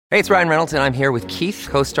Hey, it's Ryan Reynolds, and I'm here with Keith,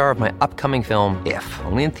 co-star of my upcoming film, If,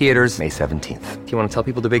 only in theaters May 17th. Do you want to tell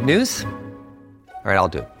people the big news? All right, I'll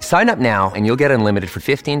do it. Sign up now and you'll get unlimited for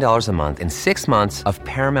 $15 a month and 6 months of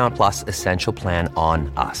Paramount Plus Essential Plan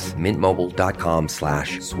on us.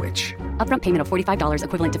 MintMobile.com/switch. Upfront payment of $45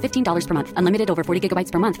 equivalent to $15 per month. Unlimited over 40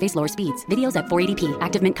 gigabytes per month. Face lower speeds. Videos at 480p.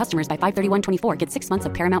 Active Mint customers by 531.24 get 6 months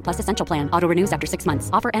of Paramount Plus Essential Plan. Auto renews after 6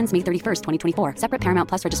 months. Offer ends May 31st, 2024. Separate Paramount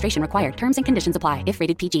Plus registration required. Terms and conditions apply if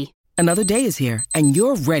rated PG. Another day is here, and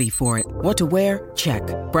you're ready for it. What to wear? Check.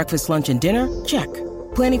 Breakfast, lunch, and dinner? Check.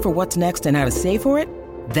 Planning for what's next and how to save for it?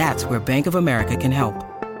 That's where Bank of America can help.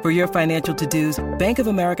 For your financial to-dos, Bank of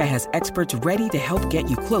America has experts ready to help get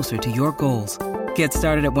you closer to your goals. Get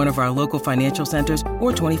started at one of our local financial centers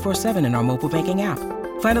or 24/7 in our mobile banking app.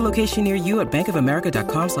 Find a location near you at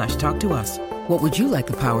bankofamerica.com/talktous. What would you like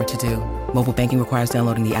the power to do? Mobile banking requires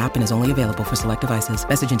downloading the app and is only available for select devices.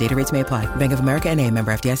 Message and data rates may apply. Bank of America N.A.,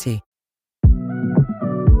 member FDIC.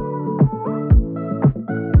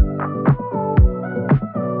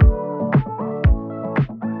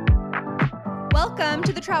 Welcome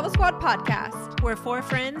to the Travel Squad podcast. We're four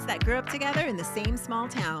friends that grew up together in the same small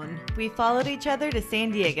town. We followed each other to San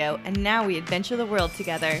Diego, and now we adventure the world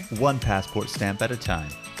together. One passport stamp at a time.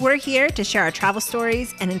 We're here to share our travel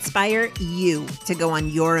stories and inspire you to go on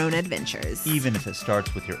your own adventures. Even if it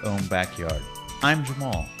starts with your own backyard. I'm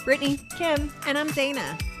Jamal. Brittany, Kim, And I'm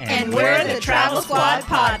Zaina. and we're the Travel Squad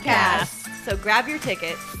podcast. So grab your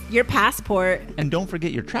tickets. Your passport. And don't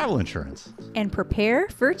forget your travel insurance. And prepare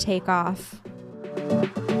for takeoff.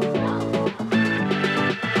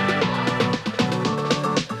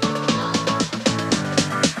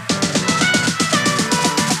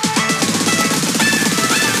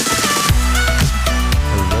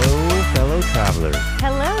 Hello, fellow travelers.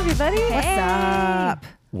 Hello, everybody. What's up?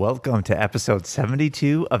 Welcome to episode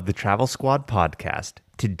 72 of the Travel Squad podcast.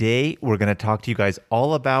 Today, we're going to talk to you guys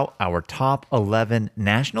all about our top 11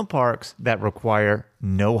 national parks that require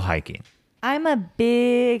no hiking. I'm a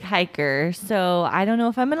big hiker, so I don't know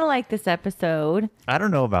if I'm going to like this episode. I don't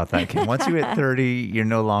know about that, Kim. Once you hit 30, you're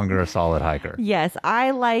no longer a solid hiker. Yes, I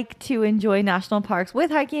like to enjoy national parks with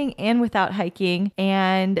hiking and without hiking,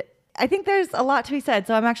 and I think there's a lot to be said,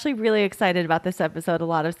 so I'm actually really excited about this episode. A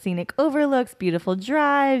lot of scenic overlooks, beautiful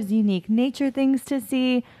drives, unique nature things to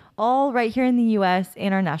see, all right here in the U.S.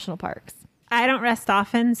 in our national parks. I don't rest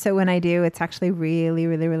often, so when I do, it's actually really,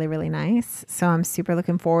 really, really, really nice. So I'm super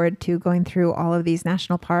looking forward to going through all of these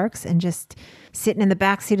national parks and just sitting in the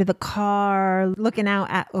backseat of the car, looking out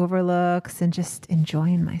at overlooks and just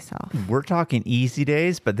enjoying myself. We're talking easy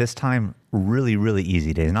days, but this time really, really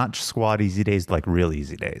easy days. Not squad easy days, like real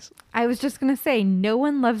easy days. I was just going to say, no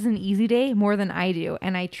one loves an easy day more than I do.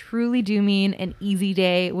 And I truly do mean an easy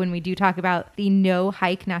day when we do talk about the no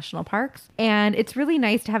hike national parks. And it's really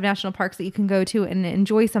nice to have national parks that you can go to and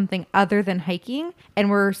enjoy something other than hiking. And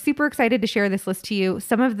we're super excited to share this list to you.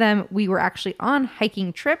 Some of them, we were actually on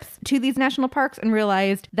hiking trips to these national parks and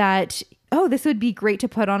realized that, oh, this would be great to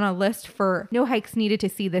put on a list for no hikes needed to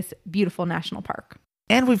see this beautiful national park.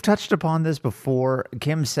 And we've touched upon this before.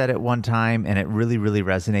 Kim said it one time and it really, really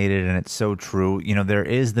resonated, and it's so true. You know, there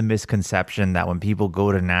is the misconception that when people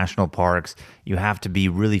go to national parks, you have to be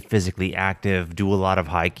really physically active, do a lot of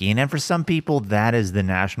hiking. And for some people, that is the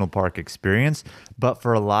national park experience. But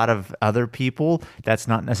for a lot of other people, that's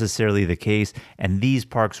not necessarily the case. And these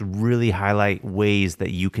parks really highlight ways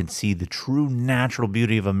that you can see the true natural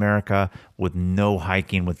beauty of America with no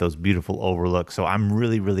hiking, with those beautiful overlooks. So I'm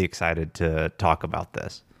really, really excited to talk about this.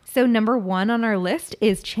 So number 1 on our list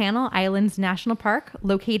is Channel Islands National Park,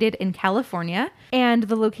 located in California. And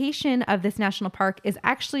the location of this national park is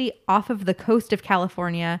actually off of the coast of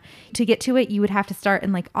California. To get to it, you would have to start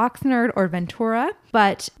in like Oxnard or Ventura.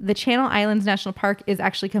 But the Channel Islands National Park is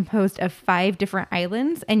actually composed of 5 different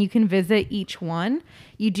islands, and you can visit each one.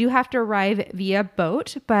 You do have to arrive via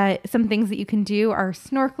boat, but some things that you can do are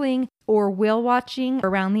snorkeling or whale watching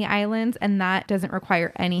around the islands, and that doesn't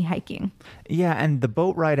require any hiking. Yeah, and the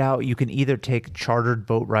boat ride out, you can either take chartered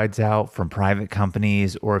boat rides out from private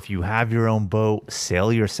companies, or if you have your own boat,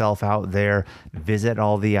 sail yourself out there, visit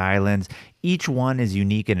all the islands. Each one is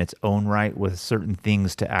unique in its own right with certain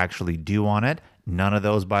things to actually do on it. None of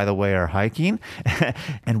those, by the way, are hiking.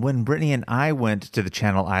 And when Brittany and I went to the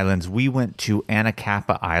Channel Islands, we went to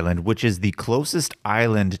Anacapa Island, which is the closest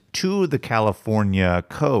island to the California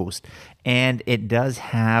coast. And it does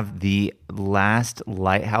have the last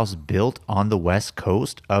lighthouse built on the west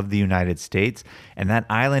coast of the United States. And that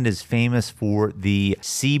island is famous for the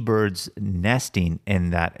seabirds nesting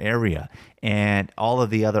in that area. And all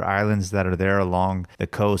of the other islands that are there along the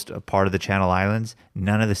coast, a part of the Channel Islands,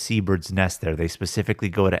 none of the seabirds nest there. They specifically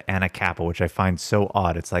go to Anacapa, which I find so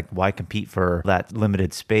odd. It's like, why compete for that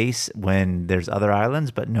limited space when there's other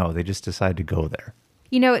islands? But no, they just decide to go there.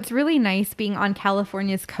 You know, it's really nice being on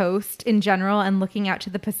California's coast in general and looking out to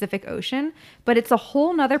the Pacific Ocean, but it's a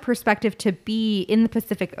whole nother perspective to be in the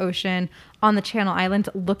Pacific Ocean on the Channel Islands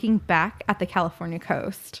looking back at the California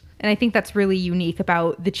coast. And I think that's really unique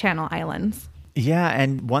about the Channel Islands. Yeah,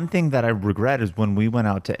 and one thing that I regret is when we went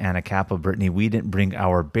out to Anacapa, Brittany, we didn't bring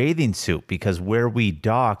our bathing suit because where we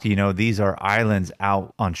docked, you know, these are islands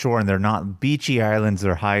out on shore and they're not beachy islands,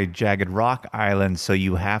 they're high jagged rock islands. So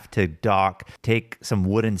you have to dock, take some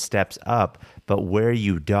wooden steps up. But where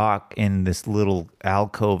you dock in this little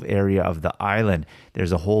alcove area of the island,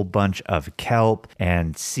 there's a whole bunch of kelp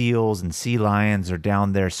and seals and sea lions are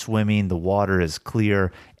down there swimming. The water is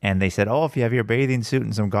clear. And they said, oh, if you have your bathing suit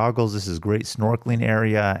and some goggles, this is a great snorkeling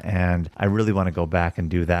area. And I really want to go back and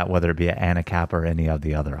do that, whether it be at Anacapa or any of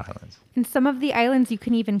the other islands. And some of the islands you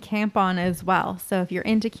can even camp on as well. So if you're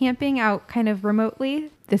into camping out kind of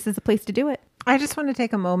remotely, this is a place to do it. I just want to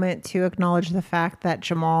take a moment to acknowledge the fact that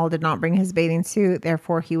Jamal did not bring his bathing suit.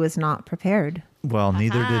 Therefore, he was not prepared. Well,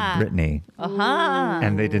 neither did Brittany.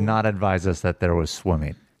 And they did not advise us that there was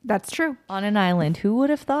swimming. That's true. On an island. Who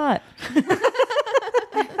would have thought?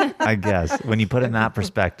 I guess, when you put it in that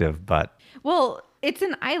perspective, but... Well, it's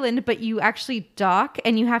an island, but you actually dock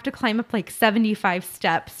and you have to climb up like 75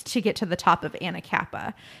 steps to get to the top of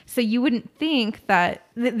Anacapa. So you wouldn't think that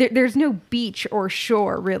there's no beach or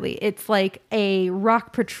shore, really. It's like a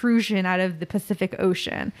rock protrusion out of the Pacific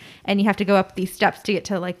Ocean. And you have to go up these steps to get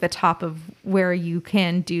to like the top of where you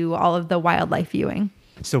can do all of the wildlife viewing.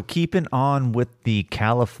 So keeping on with the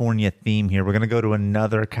California theme here, we're going to go to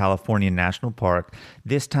another California national park.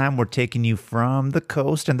 This time we're taking you from the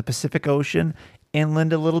coast and the Pacific Ocean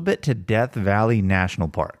inland a little bit to Death Valley National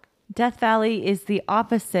Park. Death Valley is the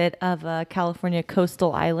opposite of a California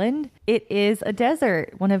coastal island. It is a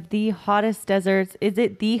desert, one of the hottest deserts. Is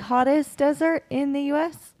it the hottest desert in the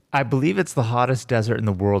U.S.? I believe it's the hottest desert in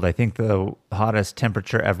the world. I think the hottest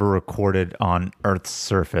temperature ever recorded on Earth's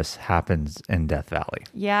surface happens in Death Valley.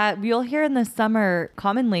 Yeah, you'll hear in the summer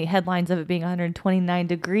commonly headlines of it being 129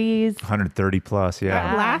 degrees. 130 plus,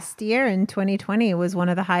 yeah. Last year in 2020 was one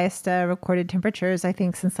of the highest recorded temperatures, I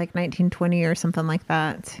think, since like 1920 or something like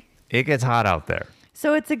that. It gets hot out there.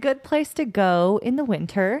 So it's a good place to go in the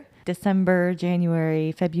winter. December,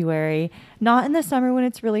 January, February, not in the summer when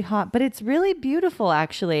it's really hot, but it's really beautiful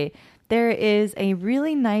actually. There is a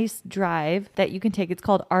really nice drive that you can take. It's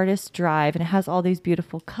called Artist Drive, and it has all these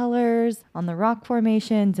beautiful colors on the rock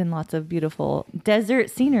formations and lots of beautiful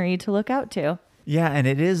desert scenery to look out to. Yeah, and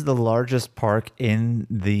it is the largest park in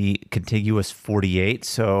the contiguous 48,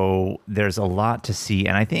 so there's a lot to see.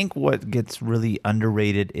 And I think what gets really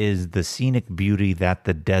underrated is the scenic beauty that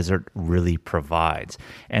the desert really provides.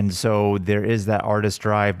 And so there is that Artist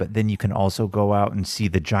Drive, but then you can also go out and see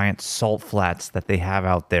the giant salt flats that they have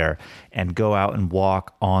out there and go out and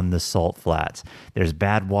walk on the salt flats. There's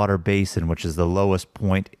Badwater Basin, which is the lowest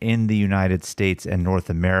point in the United States and North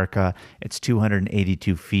America. It's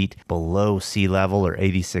 282 feet below sea level, or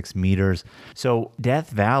 86 meters. So Death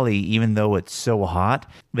Valley, even though it's so hot,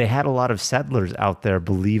 they had a lot of settlers out there,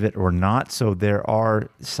 believe it or not. So there are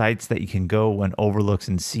sites that you can go and overlooks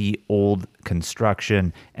and see old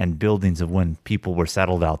construction and buildings of when people were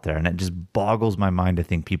settled out there. And it just boggles my mind to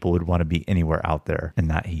think people would want to be anywhere out there in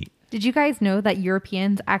that heat. Did you guys know that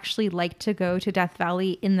Europeans actually like to go to Death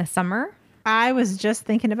Valley in the summer? I was just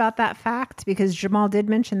thinking about that fact because Jamal did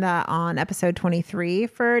mention that on episode 23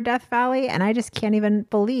 for Death Valley. And I just can't even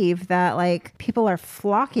believe that like people are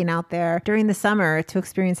flocking out there during the summer to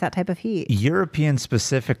experience that type of heat. Europeans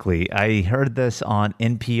specifically. I heard this on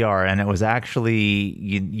NPR, and it was actually,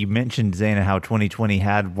 you mentioned, Zaina, how 2020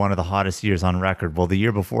 had one of the hottest years on record. Well, the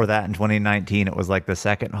year before that in 2019, it was like the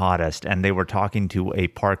second hottest. And they were talking to a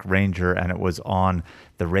park ranger, and it was on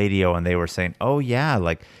the radio, and they were saying, oh yeah,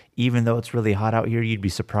 like even though it's really hot out here, you'd be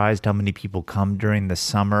surprised how many people come during the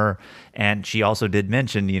summer. And she also did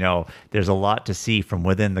mention, you know, there's a lot to see from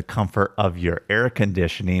within the comfort of your air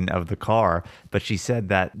conditioning of the car. But she said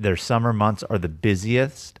that their summer months are the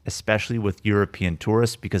busiest, especially with European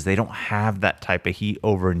tourists, because they don't have that type of heat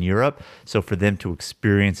over in Europe. So for them to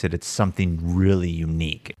experience it, it's something really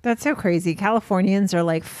unique. That's so crazy. Californians are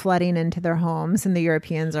like flooding into their homes and the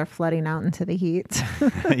Europeans are flooding out into the heat.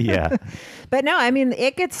 Yeah. But no, I mean,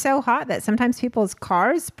 it gets so hot that sometimes people's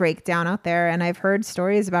cars break down out there. And I've heard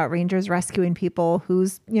stories about rangers rescuing people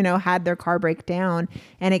who's, had their car break down,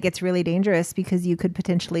 and it gets really dangerous because you could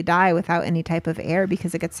potentially die without any type of air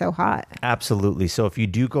because it gets so hot. Absolutely. So if you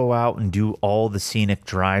do go out and do all the scenic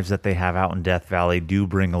drives that they have out in Death Valley, do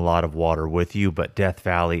bring a lot of water with you. But Death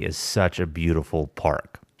Valley is such a beautiful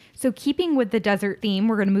park. So keeping with the desert theme,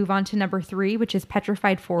 we're going to move on to number 3, which is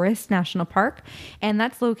Petrified Forest National Park. And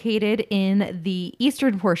that's located in the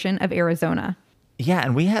eastern portion of Arizona. Yeah,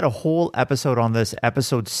 and we had a whole episode on this,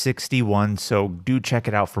 episode 61, so do check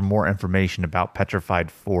it out for more information about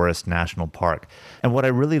Petrified Forest National Park. And what I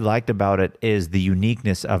really liked about it is the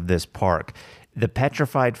uniqueness of this park. The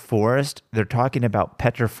petrified forest, they're talking about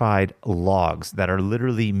petrified logs that are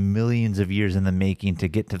literally millions of years in the making to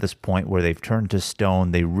get to this point where they've turned to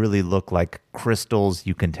stone. They really look like crystals.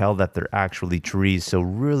 You can tell that they're actually trees. So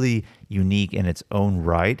really unique in its own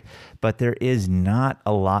right. But there is not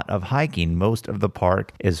a lot of hiking. Most of the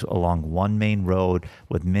park is along one main road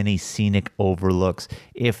with many scenic overlooks.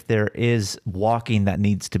 If there is walking that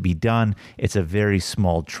needs to be done, it's a very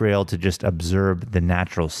small trail to just observe the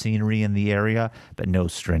natural scenery in the area, but no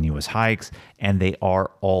strenuous hikes. And they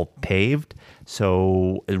are all paved.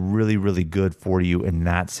 So really, really good for you in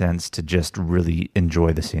that sense to just really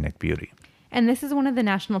enjoy the scenic beauty. And this is one of the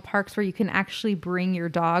national parks where you can actually bring your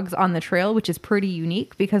dogs on the trail, which is pretty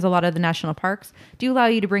unique because a lot of the national parks do allow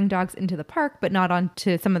you to bring dogs into the park, but not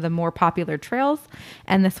onto some of the more popular trails.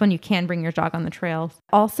 And this one, you can bring your dog on the trails.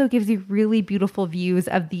 Also gives you really beautiful views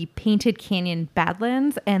of the Painted Canyon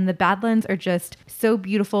Badlands. And the Badlands are just so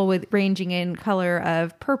beautiful, with ranging in color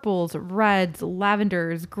of purples, reds,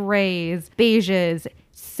 lavenders, grays, beiges.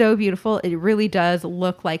 So beautiful. It really does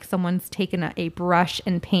look like someone's taken a brush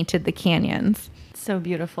and painted the canyons. So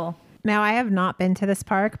beautiful. Now, I have not been to this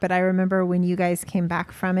park, but I remember when you guys came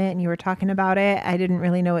back from it and you were talking about it, I didn't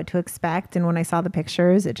really know what to expect. And when I saw the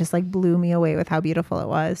pictures, it just blew me away with how beautiful it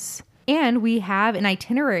was. And we have an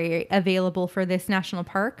itinerary available for this national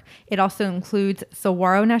park. It also includes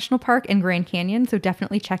Saguaro National Park and Grand Canyon. So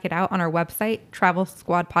definitely check it out on our website,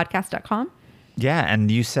 travelsquadpodcast.com. Yeah, and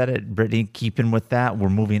you said it, Brittany, keeping with that, we're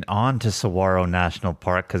moving on to Saguaro National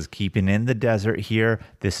Park because keeping in the desert here,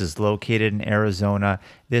 this is located in Arizona.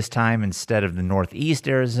 This time, instead of the northeast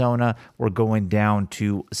Arizona, we're going down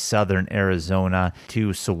to southern Arizona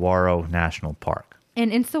to Saguaro National Park.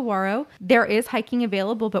 And in Saguaro, there is hiking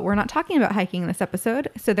available, but we're not talking about hiking in this episode.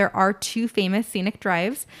 So there are 2 famous scenic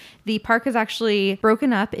drives. The park is actually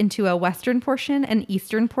broken up into a western portion and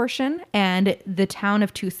eastern portion, and the town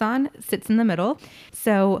of Tucson sits in the middle.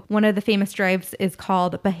 So one of the famous drives is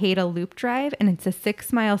called Bajada Loop Drive, and it's a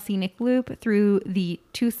 6-mile scenic loop through the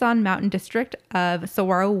Tucson Mountain District of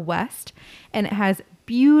Saguaro West, and it has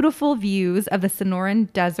beautiful views of the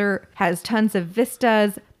Sonoran Desert, has tons of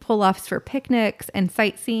vistas, pull-offs for picnics and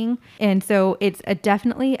sightseeing. And so it's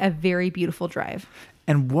definitely a very beautiful drive.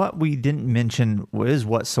 And what we didn't mention is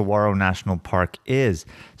what Saguaro National Park is.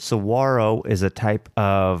 Saguaro is a type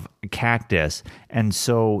of cactus. And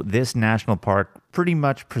so this national park pretty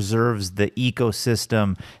much preserves the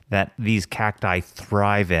ecosystem that these cacti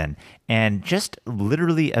thrive in. And just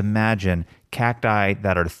literally imagine cacti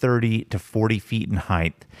that are 30 to 40 feet in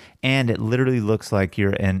height. And it literally looks like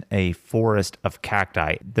you're in a forest of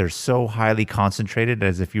cacti. They're so highly concentrated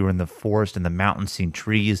as if you were in the forest and the mountains seeing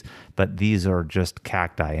trees, but these are just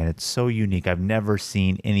cacti. And it's so unique. I've never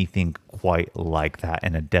seen anything quite like that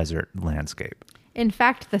in a desert landscape. In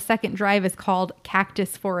fact, the second drive is called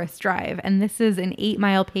Cactus Forest Drive, and this is an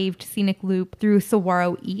 8-mile paved scenic loop through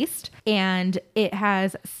Saguaro East, and it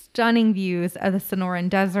has stunning views of the Sonoran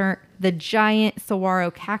Desert, the giant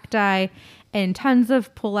saguaro cacti, and tons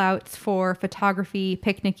of pullouts for photography,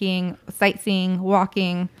 picnicking, sightseeing,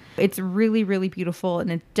 walking. It's really, really beautiful,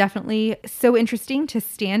 and it's definitely so interesting to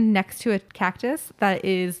stand next to a cactus that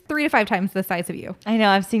is 3 to 5 times the size of you. I know.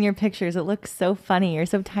 I've seen your pictures. It looks so funny. You're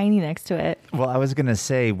so tiny next to it. Well, I was going to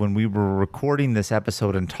say, when we were recording this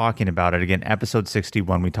episode and talking about it, again, episode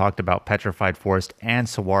 61, we talked about Petrified Forest and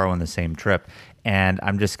Saguaro on the same trip. And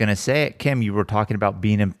I'm just going to say it, Kim, you were talking about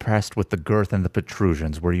being impressed with the girth and the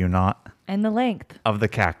protrusions, were you not? And the length. Of the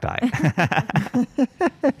cacti.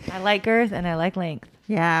 I like girth and I like length.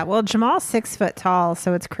 Yeah, well, Jamal's 6 foot tall,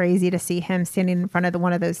 so it's crazy to see him standing in front of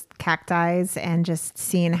one of those cacti and just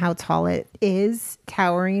seeing how tall it is,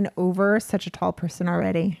 towering over such a tall person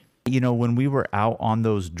already. You know, when we were out on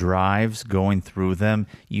those drives going through them,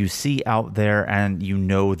 you see out there and you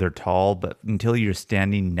know they're tall, but until you're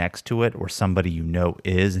standing next to it or somebody you know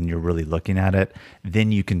is and you're really looking at it,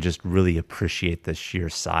 then you can just really appreciate the sheer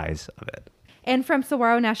size of it. And from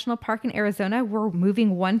Saguaro National Park in Arizona, we're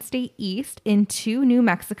moving one state east into New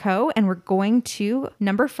Mexico, and we're going to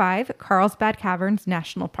number 5, Carlsbad Caverns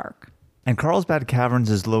National Park. And Carlsbad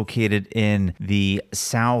Caverns is located in the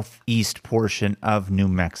southeast portion of New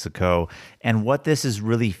Mexico. And what this is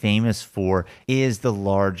really famous for is the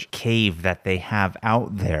large cave that they have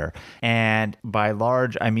out there. And by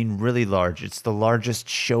large, I mean really large. It's the largest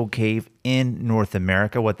show cave in North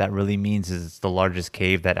America. What that really means is it's the largest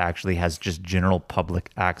cave that actually has just general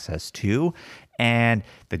public access to. And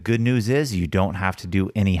the good news is you don't have to do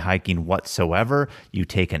any hiking whatsoever. You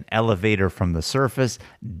take an elevator from the surface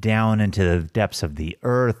down into the depths of the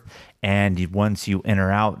earth. And once you enter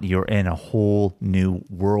out, you're in a whole new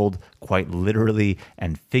world, quite literally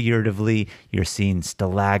and figuratively. You're seeing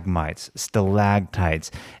stalagmites, stalactites,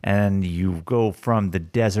 and you go from the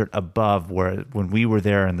desert above, where when we were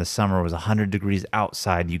there in the summer, it was 100 degrees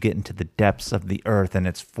outside. You get into the depths of the earth, and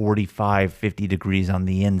it's 45, 50 degrees on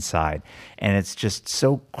the inside. And it's just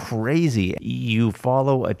so crazy. You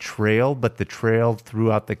follow a trail, but the trail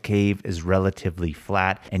throughout the cave is relatively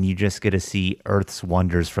flat, and you just get to see Earth's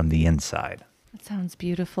wonders from the inside. That sounds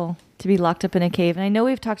beautiful to be locked up in a cave. And I know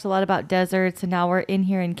we've talked a lot about deserts, and now we're in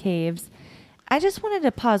here in caves. I just wanted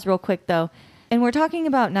to pause real quick though. And we're talking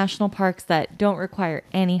about national parks that don't require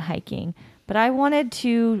any hiking. But I wanted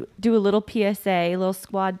to do a little PSA, a little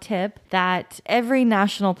squad tip that every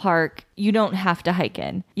national park, you don't have to hike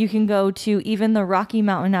in. You can go to even the Rocky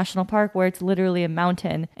Mountain National Park, where it's literally a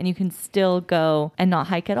mountain, and you can still go and not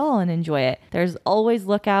hike at all and enjoy it. There's always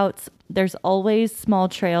lookouts. There's always small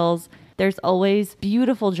trails. There's always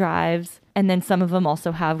beautiful drives. And then some of them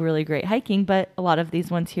also have really great hiking, but a lot of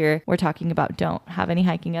these ones here we're talking about don't have any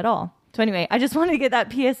hiking at all. So anyway, I just wanted to get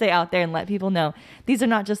that PSA out there and let people know these are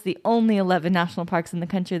not just the only 11 national parks in the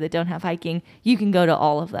country that don't have hiking. You can go to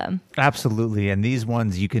all of them. Absolutely. And these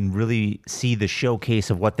ones, you can really see the showcase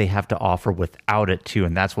of what they have to offer without it too.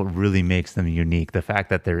 And that's what really makes them unique. The fact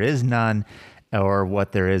that there is none, or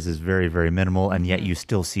what there is very, very minimal, and yet you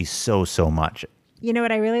still see so much. You know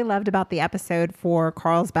what I really loved about the episode for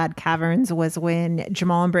Carlsbad Caverns was when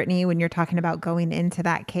Jamal and Brittany, when you're talking about going into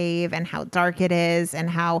that cave and how dark it is, and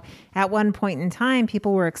how at one point in time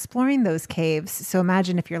people were exploring those caves. So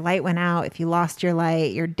imagine if your light went out, if you lost your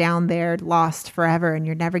light, you're down there lost forever and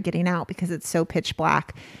you're never getting out because it's so pitch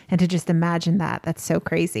black. And to just imagine that, that's so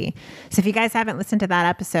crazy. So if you guys haven't listened to that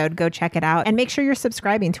episode, go check it out and make sure you're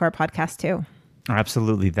subscribing to our podcast too.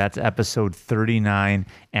 Absolutely. That's episode 39.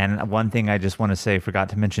 And one thing I just want to say, forgot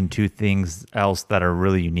to mention 2 things else that are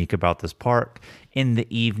really unique about this park. In the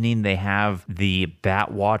evening, they have the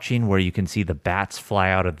bat watching, where you can see the bats fly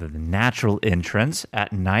out of the natural entrance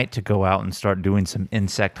at night to go out and start doing some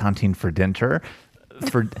insect hunting for dinner.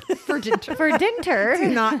 For dinner. Do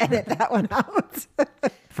not edit that one out.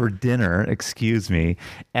 For dinner, excuse me,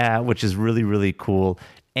 which is really, really cool.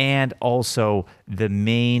 And also the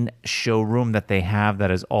main showroom that they have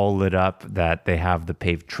that is all lit up, that they have the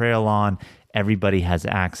paved trail on. Everybody has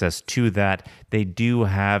access to that. They do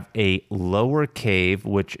have a lower cave,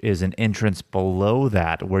 which is an entrance below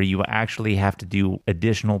that, where you actually have to do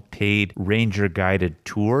additional paid ranger guided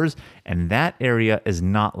tours. And that area is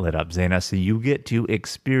not lit up, Zaina. So you get to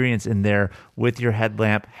experience in there with your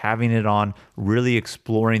headlamp, having it on, really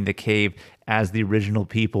exploring the cave as the original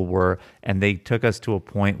people were. And they took us to a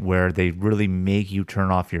point where they really make you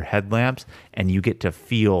turn off your headlamps and you get to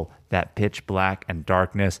feel that pitch black and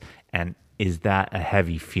darkness. And is that a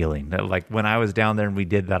heavy feeling? Like when I was down there and we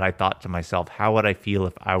did that, I thought to myself, how would I feel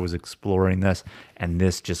if I was exploring this and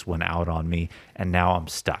this just went out on me and now I'm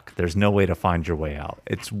stuck? There's no way to find your way out.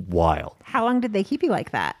 It's wild. How long did they keep you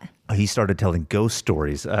like that? He started telling ghost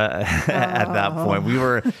stories at that point. We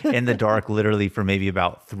were in the dark literally for maybe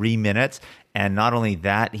about 3 minutes. And not only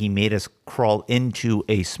that, he made us crawl into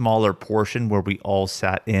a smaller portion where we all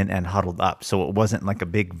sat in and huddled up. So it wasn't like a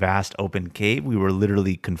big, vast open cave. We were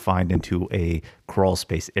literally confined into a crawl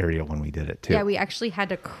space area when we did it too. Yeah, we actually had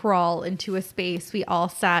to crawl into a space. We all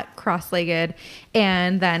sat cross-legged,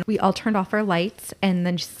 and then we all turned off our lights and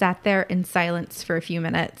then just sat there in silence for a few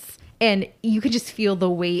minutes. And you could just feel the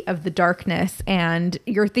weight of the darkness, and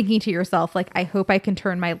you're thinking to yourself, like, I hope I can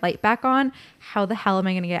turn my light back on. How the hell am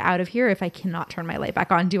I going to get out of here if I cannot turn my light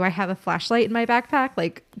back on? Do I have a flashlight in my backpack?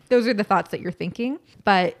 Like, those are the thoughts that you're thinking.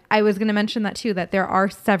 But I was going to mention that too, that there are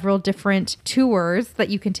several different tours that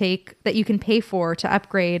you can take, that you can pay for to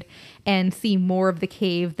upgrade and see more of the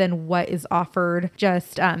cave than what is offered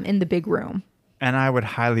just in the big room. And I would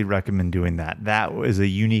highly recommend doing that. That is a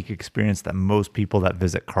unique experience that most people that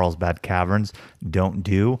visit Carlsbad Caverns don't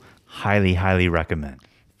do. Highly, highly recommend.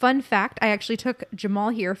 Fun fact, I actually took Jamal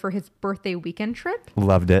here for his birthday weekend trip.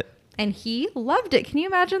 Loved it. And he loved it. Can you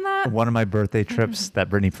imagine that? One of my birthday trips that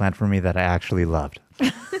Brittany planned for me that I actually loved.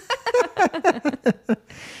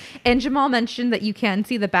 And Jamal mentioned that you can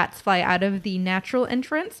see the bats fly out of the natural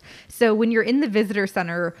entrance. So when you're in the visitor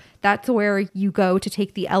center, that's where you go to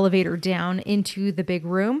take the elevator down into the big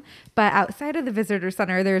room. But outside of the visitor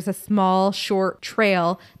center, there's a small, short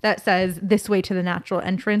trail that says this way to the natural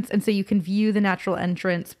entrance. And so you can view the natural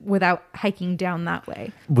entrance without hiking down that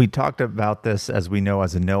way. We talked about this, as we know,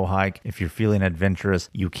 as a no hike. If you're feeling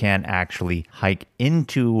adventurous, you can actually hike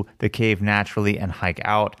into the cave naturally and hike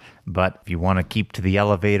out. But if you want to keep to the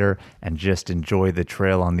elevator and just enjoy the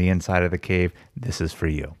trail on the inside of the cave, this is for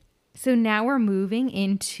you. So now we're moving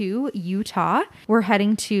into Utah. We're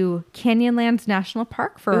heading to Canyonlands National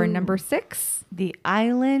Park for our number 6. The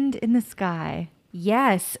island in the sky.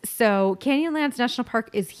 Yes. So Canyonlands National Park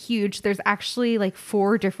is huge. There's actually like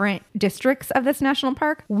 4 different districts of this national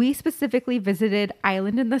park. We specifically visited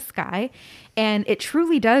Island in the Sky, and it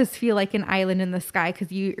truly does feel like an island in the sky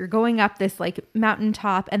because you're going up this like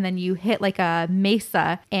mountaintop, and then you hit like a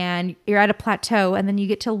mesa and you're at a plateau, and then you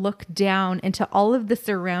get to look down into all of the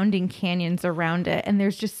surrounding canyons around it. And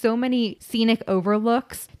there's just so many scenic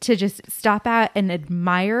overlooks to just stop at and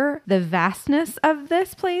admire the vastness of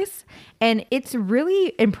this place. And it's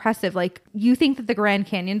really impressive. Like, you think that the Grand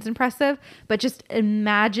Canyon's impressive, but just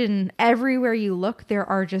imagine everywhere you look, there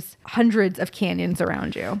are just hundreds of canyons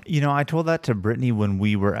around you. You know, I told that to Brittany when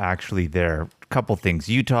we were actually there. Couple things.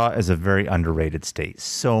 Utah is a very underrated state.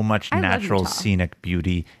 So much natural scenic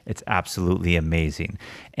beauty. It's absolutely amazing.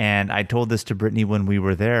 And I told this to Brittany when we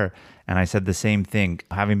were there, and I said the same thing.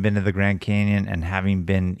 Having been to the Grand Canyon and having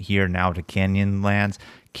been here now to Canyonlands,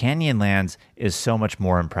 Canyonlands is so much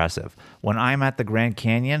more impressive. When I'm at the Grand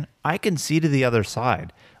Canyon, I can see to the other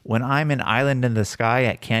side. When I'm an island in the sky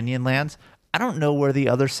at Canyonlands, I don't know where the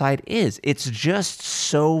other side is. It's just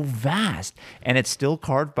so vast. And it's still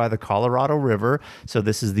carved by the Colorado River. So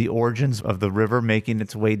this is the origins of the river making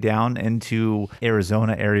its way down into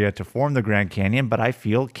Arizona area to form the Grand Canyon. But I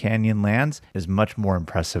feel Canyonlands is much more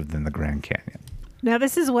impressive than the Grand Canyon. Now,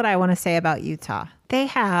 this is what I want to say about Utah. They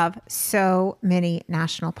have so many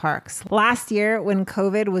national parks. Last year, when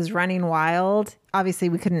COVID was running wild, obviously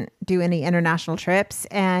we couldn't do any international trips.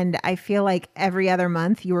 And I feel like every other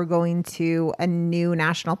month you were going to a new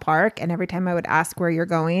national park. And every time I would ask where you're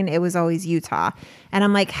going, it was always Utah. And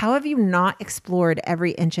I'm like, how have you not explored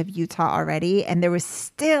every inch of Utah already? And there was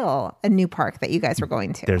still a new park that you guys were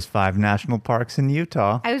going to. There's 5 national parks in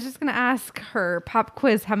Utah. I was just going to ask her, pop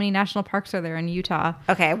quiz, how many national parks are there in Utah?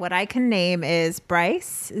 Okay, what I can name is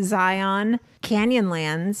Bryce, Zion,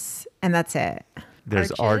 Canyonlands, and that's it.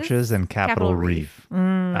 There's Arches and Capitol Reef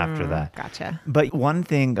after that. Gotcha. But one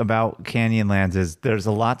thing about Canyonlands is there's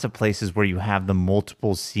lots of places where you have the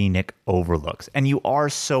multiple scenic overlooks. And you are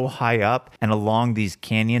so high up and along these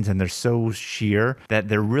canyons, and they're so sheer that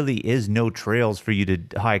there really is no trails for you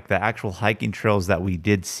to hike. The actual hiking trails that we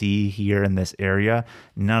did see here in this area,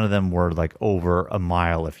 none of them were like over a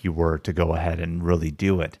mile if you were to go ahead and really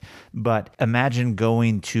do it. But imagine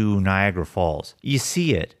going to Niagara Falls. You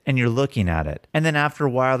see it and you're looking at it. And then after a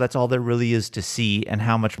while, that's all there really is to see, and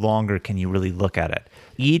how much longer can you really look at it?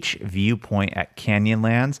 Each viewpoint at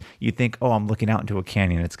Canyonlands, you think, oh, I'm looking out into a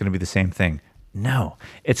canyon. It's going to be the same thing. No,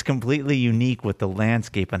 it's completely unique with the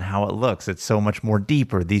landscape and how it looks. It's so much more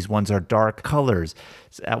deeper. These ones are dark colors.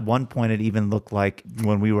 At one point, it even looked like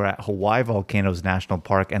when we were at Hawaii Volcanoes National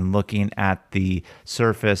Park and looking at the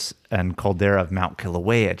surface and caldera of Mount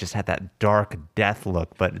Kilauea, it just had that dark death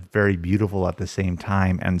look, but very beautiful at the same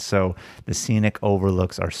time. And so the scenic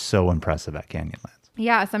overlooks are so impressive at Canyonlands.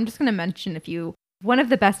 Yeah, so I'm just going to mention a few. One of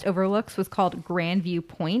the best overlooks was called Grand View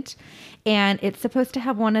Point, and it's supposed to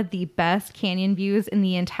have one of the best canyon views in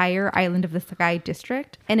the entire Island of the Sky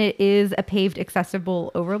district. And it is a paved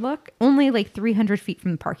accessible overlook, only like 300 feet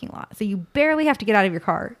from the parking lot. So you barely have to get out of your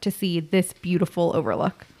car to see this beautiful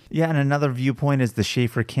overlook. Yeah, and another viewpoint is the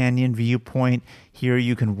Schaefer Canyon viewpoint. Here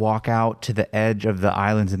you can walk out to the edge of the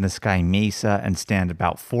Islands in the Sky Mesa and stand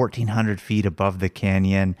about 1,400 feet above the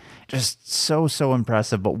canyon. Just so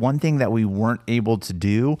impressive. But one thing that we weren't able to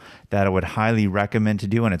do that I would highly recommend to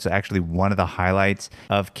do, and it's actually one of the highlights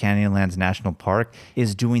of Canyonlands National Park,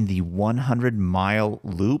 is doing the 100-mile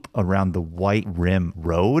loop around the White Rim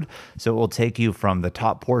Road. So it will take you from the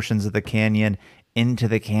top portions of the canyon into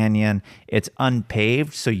the canyon. It's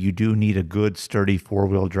unpaved, so you do need a good, sturdy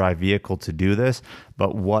 4-wheel drive vehicle to do this.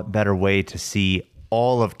 But what better way to see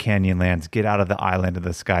all of Canyonlands, get out of the Island of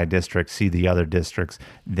the Sky district, see the other districts,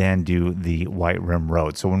 then do the White Rim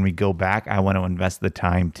Road. So when we go back, I want to invest the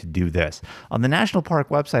time to do this. On the National Park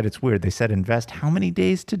website, it's weird. They said invest how many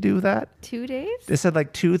days to do that? 2 days? They said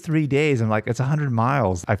like 2-3 days. I'm like, it's 100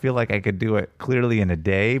 miles. I feel like I could do it clearly in a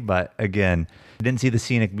day. But again, I didn't see the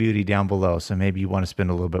scenic beauty down below. So maybe you want to spend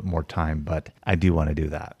a little bit more time, but I do want to do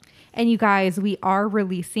that. And you guys, we are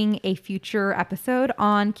releasing a future episode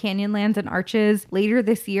on Canyonlands and Arches later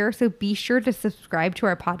this year. So be sure to subscribe to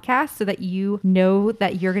our podcast so that you know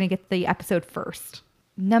that you're going to get the episode first.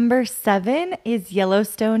 Number 7 is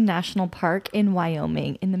Yellowstone National Park in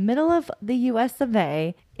Wyoming, in the middle of the US of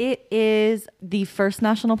A. It is the first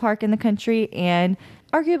national park in the country and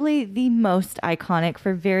arguably the most iconic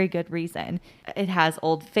for very good reason. It has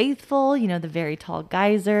Old Faithful, the very tall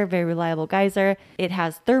geyser, very reliable geyser. It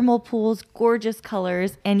has thermal pools, gorgeous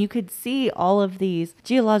colors, and you could see all of these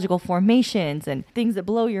geological formations and things that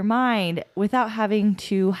blow your mind without having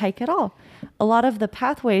to hike at all. A lot of the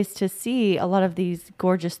pathways to see a lot of these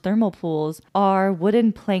gorgeous thermal pools are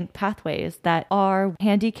wooden plank pathways that are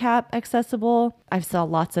handicap accessible. I've saw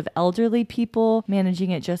lots of elderly people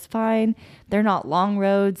managing it just fine. They're not long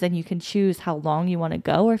roads, and you can choose how long you want to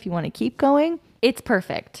go or if you want to keep going. It's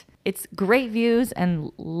perfect. It's great views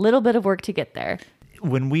and little bit of work to get there.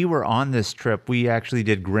 When we were on this trip, we actually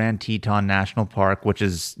did Grand Teton National Park, which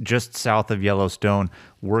is just south of Yellowstone,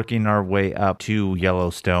 working our way up to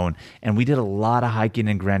Yellowstone. And we did a lot of hiking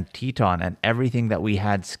in Grand Teton, and everything that we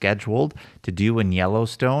had scheduled to do in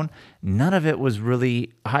Yellowstone, none of it was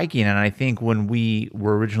really hiking. And I think when we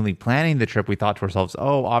were originally planning the trip, we thought to ourselves,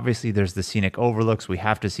 oh, obviously there's the scenic overlooks. We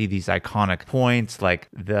have to see these iconic points like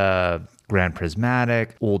the Grand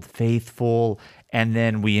Prismatic, Old Faithful. And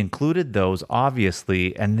then we included those,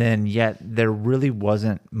 obviously, and then yet there really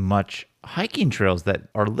wasn't much hiking trails that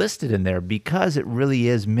are listed in there because it really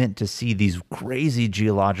is meant to see these crazy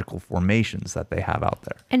geological formations that they have out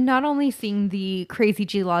there. And not only seeing the crazy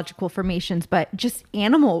geological formations, but just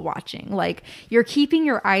animal watching. Like, you're keeping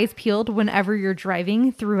your eyes peeled whenever you're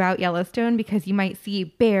driving throughout Yellowstone because you might see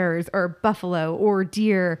bears or buffalo or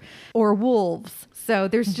deer or wolves. So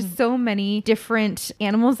there's just so many different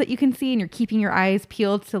animals that you can see, and you're keeping your eyes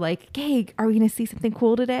peeled to like, hey, are we going to see something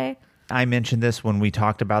cool today? I mentioned this when we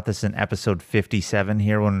talked about this in episode 57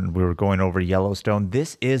 here when we were going over Yellowstone.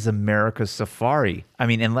 This is America's safari. I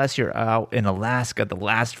mean, unless you're out in Alaska, the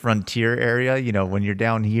last frontier area, when you're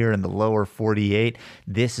down here in the lower 48,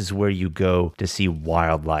 this is where you go to see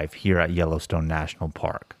wildlife here at Yellowstone National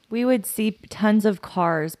Park. We would see tons of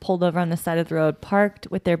cars pulled over on the side of the road,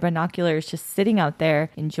 parked with their binoculars, just sitting out there,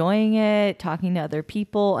 enjoying it, talking to other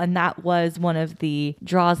people. And that was one of the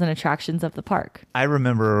draws and attractions of the park. I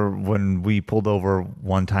remember when we pulled over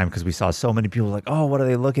one time because we saw so many people like, oh, what are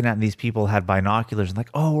they looking at? And these people had binoculars and like,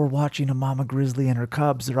 oh, we're watching a mama grizzly and her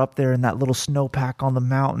cubs. They're up there in that little snowpack on the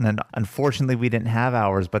mountain. And unfortunately, we didn't have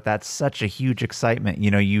ours, but that's such a huge excitement.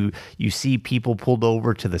 You see people pulled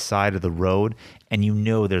over to the side of the road and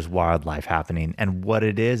there's wildlife happening. And what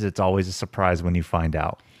it is, it's always a surprise when you find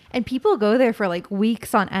out. And people go there for like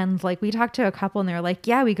weeks on end. Like, we talked to a couple and they're like,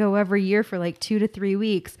 yeah, we go every year for like 2 to 3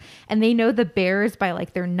 weeks. And they know the bears by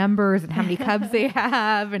like their numbers and how many cubs they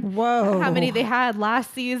have and how many they had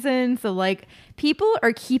last season. So like, people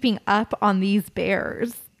are keeping up on these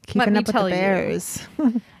bears. Keeping up with the bears.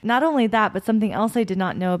 Not only that, but something else I did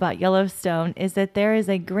not know about Yellowstone is that there is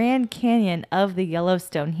a Grand Canyon of the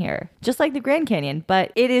Yellowstone here, just like the Grand Canyon,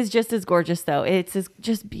 but it is just as gorgeous though. It's this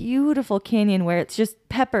just beautiful canyon where it's just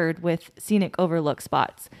peppered with scenic overlook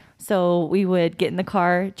spots. So we would get in the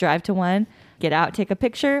car, drive to one, get out, take a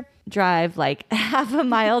picture, drive like half a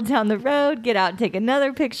mile down the road, get out, take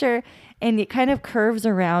another picture. And it kind of curves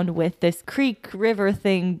around with this creek river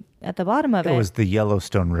thing at the bottom of it. It was the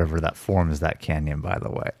Yellowstone River that forms that canyon, by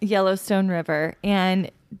the way. Yellowstone River.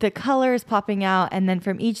 And the colors popping out, and then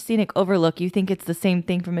from each scenic overlook, you think it's the same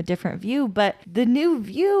thing from a different view, but the new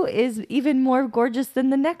view is even more gorgeous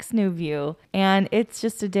than the next new view. And it's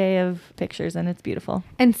just a day of pictures, and it's beautiful.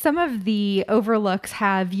 And some of the overlooks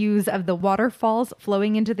have views of the waterfalls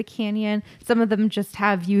flowing into the canyon. Some of them just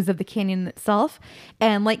have views of the canyon itself.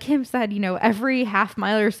 And like Kim said, every half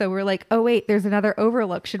mile or so, we're like, oh wait, there's another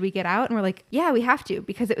overlook. Should we get out? And we're like, yeah, we have to,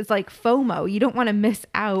 because it was like FOMO. You don't want to miss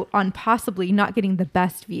out on possibly not getting the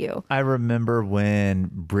best view. I remember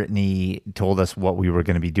when Brittany told us what we were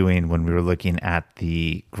going to be doing when we were looking at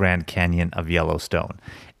the Grand Canyon of Yellowstone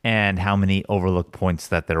and how many overlook points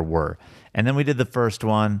that there were. And then we did the first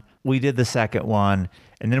one, we did the second one,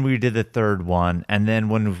 and then we did the third one. And then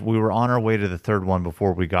when we were on our way to the third one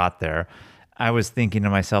before we got there, I was thinking to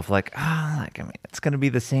myself, like, it's going to be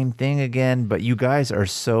the same thing again. But you guys are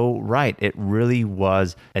so right. It really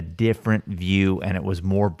was a different view, and it was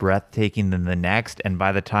more breathtaking than the next. And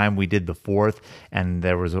by the time we did the fourth and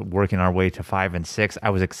there was working our way to 5 and 6, I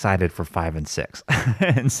was excited for 5 and 6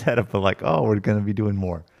 instead of like, oh, we're going to be doing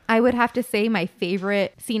more. I would have to say my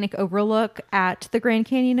favorite scenic overlook at the Grand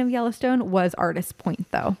Canyon of Yellowstone was Artist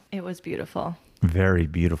Point, though. It was beautiful. Very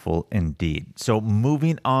beautiful indeed. So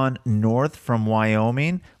moving on north from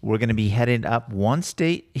Wyoming, we're going to be heading up one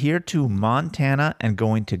state here to Montana and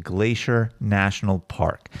going to Glacier National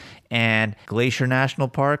Park. And Glacier National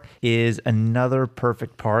Park is another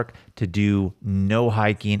perfect park to do no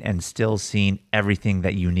hiking and still seeing everything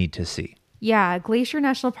that you need to see. Yeah, Glacier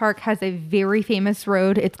National Park has a very famous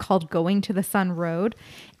road. It's called Going to the Sun Road.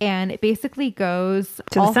 And it basically goes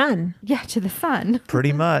To the sun. Yeah, to the sun.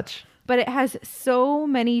 Pretty much. But it has so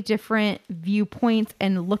many different viewpoints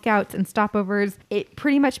and lookouts and stopovers. It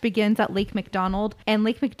pretty much begins at Lake McDonald. And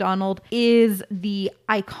Lake McDonald is the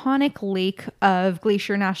iconic lake of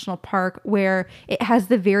Glacier National Park, where it has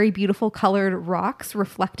the very beautiful colored rocks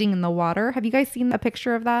reflecting in the water. Have you guys seen a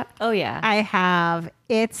picture of that? Oh, yeah. I have.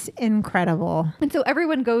 It's incredible. And so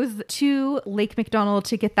everyone goes to Lake McDonald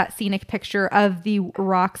to get that scenic picture of the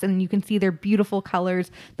rocks, and you can see their beautiful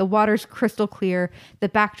colors. The water's crystal clear, the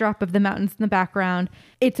backdrop of the mountains in the background.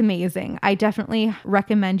 It's amazing. I definitely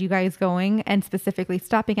recommend you guys going and specifically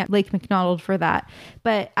stopping at Lake McDonald for that.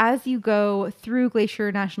 But as you go through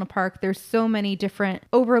Glacier National Park, there's so many different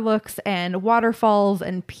overlooks and waterfalls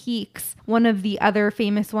and peaks. One of the other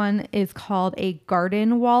famous one is called a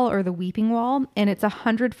garden wall, or the Weeping Wall, and it's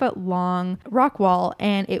 100-foot long rock wall,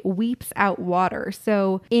 and it weeps out water.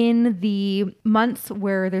 So in the months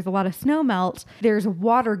where there's a lot of snow melt, there's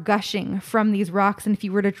water gushing from these rocks, and if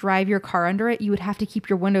you were to drive your car under it, you would have to keep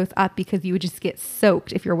your windows up because you would just get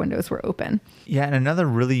soaked if your windows were open. Yeah, and another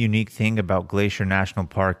really unique thing about Glacier National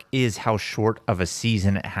Park is how short of a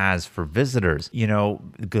season it has for visitors. You know,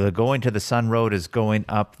 going to the Sun Road is going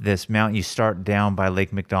up this mountain. You start down by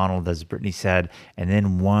Lake McDonald, as Brittany said, and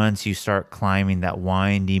then once you start climbing that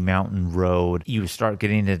windy mountain road, you start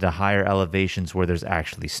getting into higher elevations where there's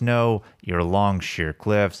actually snow. You're along sheer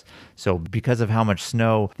cliffs. So because of how much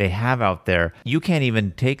snow they have out there, you can't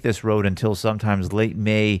even take this road until sometimes late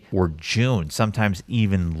May or June, sometimes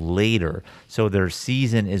even later. So their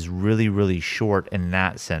season is really, really short in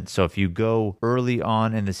that sense. So if you go early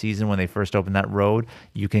on in the season when they first open that road,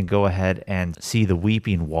 you can go ahead and see the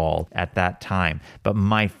Weeping Wall at that time. But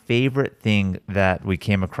my favorite thing that we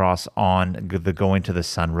came across on the Going to the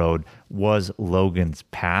Sun Road was Logan's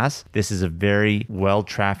Pass. This is a very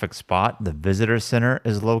well-trafficked spot. The visitor center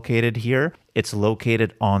is located here. It's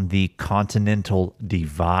located on the Continental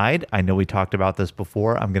Divide. I know we talked about this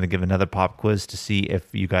before. I'm going to give another pop quiz to see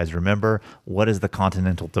if you guys remember. What is the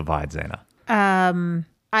Continental Divide, Zaina?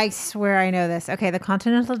 I swear I know this. Okay, the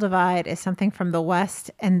Continental Divide is something from the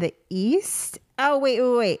west and the east. Oh,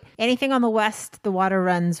 wait. Anything on the west, the water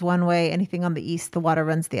runs one way. Anything on the east, the water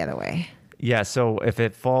runs the other way. Yeah, so if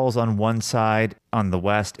it falls on one side, on the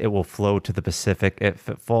west, it will flow to the Pacific. If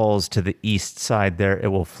it falls to the east side there, it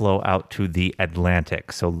will flow out to the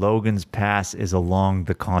Atlantic. So Logan's Pass is along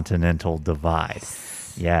the Continental Divide.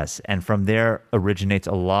 Yes, and from there originates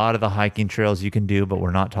a lot of the hiking trails you can do, but we're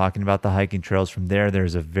not talking about the hiking trails. From there,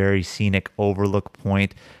 there's a very scenic overlook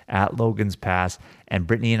point at Logan's Pass, and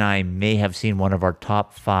Brittany and I may have seen one of our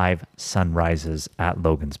top 5 sunrises at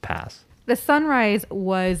Logan's Pass. The sunrise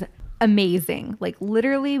was amazing. Like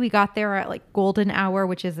literally we got there at like golden hour,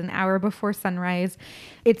 which is an hour before sunrise.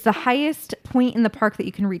 It's the highest point in the park that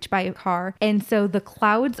you can reach by a car. And so the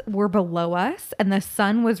clouds were below us and the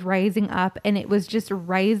sun was rising up, and it was just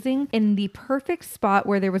rising in the perfect spot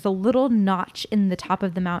where there was a little notch in the top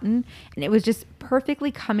of the mountain. And it was just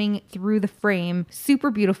perfectly coming through the frame. Super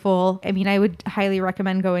beautiful. I mean, I would highly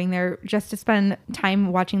recommend going there just to spend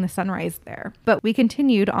time watching the sunrise there. But we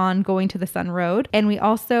continued on Going to the Sun Road, and we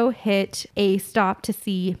also hit a stop to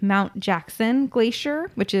see Mount Jackson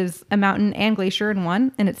Glacier, which is a mountain and glacier in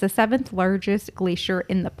one. And it's the 7th largest glacier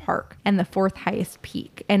in the park and the 4th highest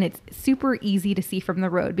peak. And it's super easy to see from the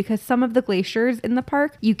road because some of the glaciers in the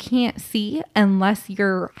park you can't see unless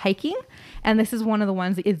you're hiking. And this is one of the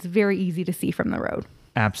ones that it's very easy to see from the road.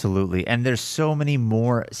 Absolutely. And there's so many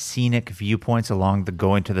more scenic viewpoints along the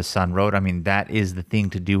Going to the Sun Road. I mean, that is the thing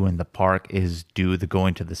to do in the park is do the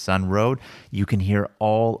Going to the Sun Road. You can hear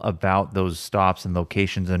all about those stops and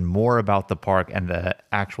locations and more about the park and the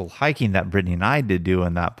actual hiking that Brittany and I did do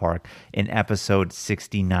in that park in episode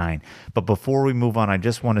 69. But before we move on, I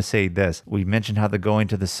just want to say this. We mentioned how the Going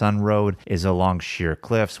to the Sun Road is along sheer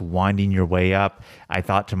cliffs, winding your way up. I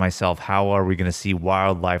thought to myself, how are we going to see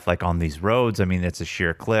wildlife like on these roads? I mean, it's a sheer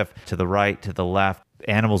cliff to the right, to the left.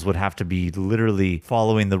 Animals would have to be literally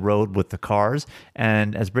following the road with the cars.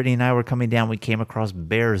 And as Brittany and I were coming down, we came across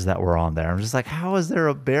bears that were on there. I'm just like, how is there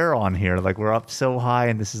a bear on here? Like, we're up so high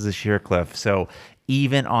and this is a sheer cliff. So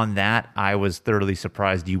even on that, I was thoroughly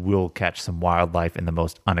surprised. You will catch some wildlife in the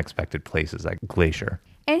most unexpected places like Glacier.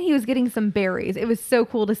 And he was getting some berries. It was so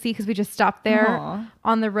cool to see because we just stopped there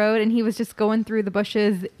on the road and he was just going through the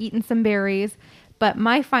bushes, eating some berries. But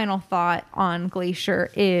my final thought on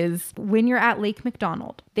Glacier is when you're at Lake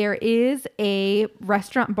McDonald, there is a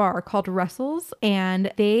restaurant bar called Russell's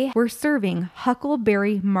and they were serving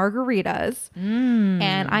huckleberry margaritas.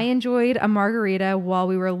 And I enjoyed a margarita while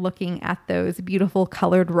we were looking at those beautiful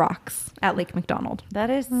colored rocks at Lake McDonald.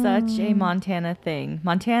 That is such a Montana thing.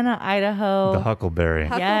 Montana, Idaho. The huckleberry.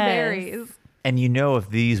 Huckleberries. Yes. And you know, if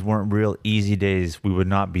these weren't real easy days, we would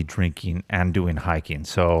not be drinking and doing hiking.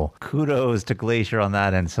 So kudos to Glacier on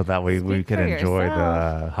that end so that way we could enjoy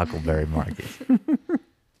the huckleberry markets.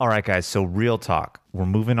 All right, guys. So real talk. We're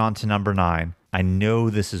moving on to number 9. I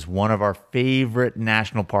know this is one of our favorite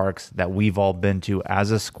national parks that we've all been to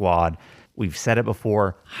as a squad. We've said it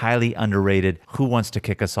before, highly underrated. Who wants to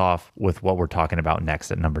kick us off with what we're talking about next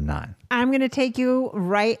at number 9? I'm going to take you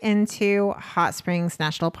right into Hot Springs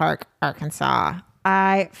National Park, Arkansas.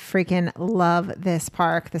 I freaking love this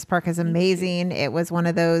park. This park is amazing. It was one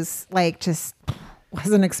of those, like, just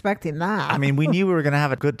wasn't expecting that. I mean, we knew we were going to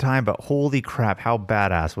have a good time, but holy crap, how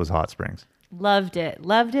badass was Hot Springs? Loved it,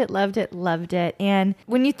 loved it, loved it, loved it. And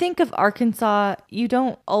when you think of Arkansas, you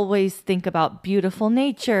don't always think about beautiful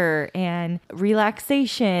nature and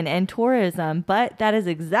relaxation and tourism, but that is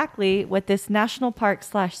exactly what this national park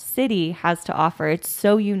 / city has to offer. It's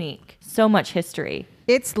so unique, so much history.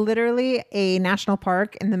 It's literally a national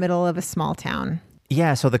park in the middle of a small town.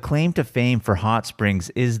 Yeah, so the claim to fame for hot springs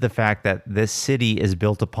is the fact that this city is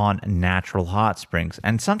built upon natural hot springs.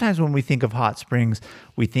 And sometimes when we think of hot springs,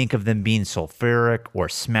 we think of them being sulfuric or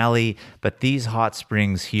smelly, but these hot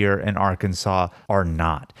springs here in Arkansas are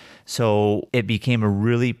not. So it became a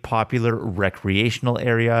really popular recreational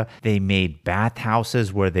area. They made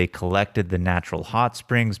bathhouses where they collected the natural hot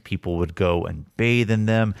springs. People would go and bathe in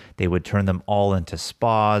them. They would turn them all into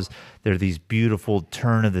spas. There are these beautiful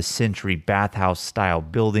turn-of-the-century bathhouse-style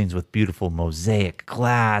buildings with beautiful mosaic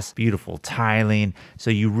glass, beautiful tiling. So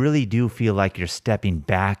you really do feel like you're stepping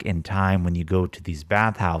back in time when you go to these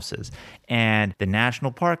bathhouses. And the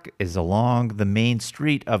national park is along the main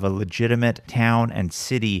street of a legitimate town and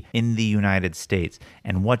city in the United States.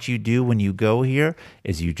 And what you do when you go here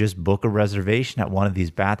is you just book a reservation at one of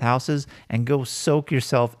these bathhouses and go soak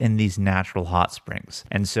yourself in these natural hot springs.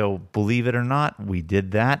 And so, believe it or not, we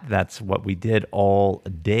did that. That's what we did all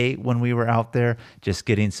day when we were out there, just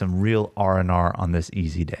getting some real R&R on this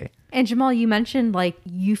easy day. And Jamal, you mentioned like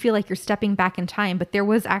you feel like you're stepping back in time, but there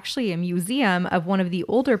was actually a museum of one of the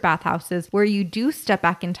older bathhouses where you do step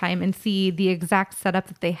back in time and see the exact setup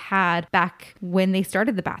that they had back when they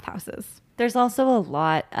started the bathhouses. There's also a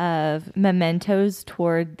lot of mementos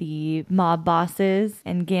toward the mob bosses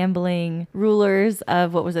and gambling rulers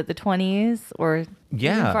of, what was it, the 20s or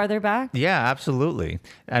even farther back? Yeah, absolutely.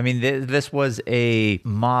 I mean, this was a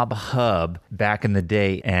mob hub back in the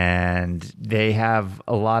day, and they have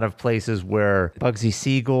a lot of places where Bugsy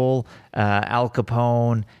Siegel, Al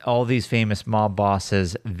Capone, all these famous mob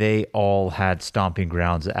bosses, they all had stomping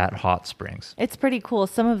grounds at hot springs. It's pretty cool.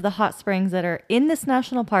 Some of the hot springs that are in this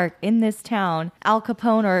national park, in this town, Al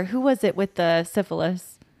Capone, or who was it with the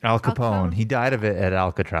syphilis? Al Capone. He died of it at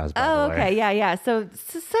Alcatraz, by the way. Okay. Yeah. So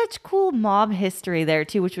such cool mob history there,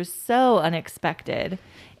 too, which was so unexpected.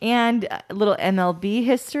 And a little MLB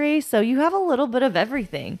history. So you have a little bit of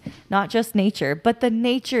everything, not just nature, but the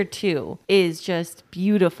nature, too, is just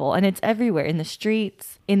beautiful. And it's everywhere in the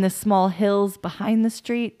streets, in the small hills behind the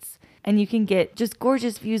streets. And you can get just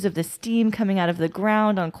gorgeous views of the steam coming out of the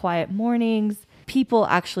ground on quiet mornings. People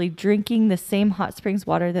actually drinking the same hot springs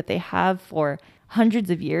water that they have for hundreds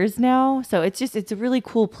of years now. So it's a really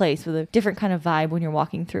cool place with a different kind of vibe when you're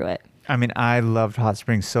walking through it. I mean, I loved Hot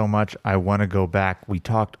Springs so much. I want to go back. We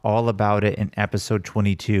talked all about it in episode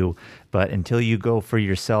 22, but until you go for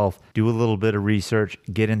yourself, do a little bit of research,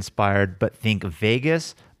 get inspired, but think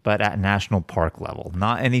Vegas, but at national park level.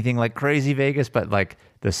 Not anything like crazy Vegas, but like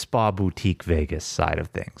the spa boutique Vegas side of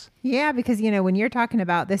things. Yeah, because, when you're talking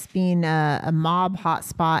about this being a mob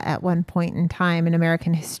hotspot at one point in time in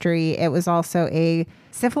American history, it was also a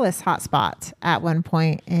syphilis hotspot at one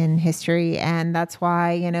point in history. And that's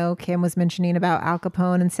why, Kim was mentioning about Al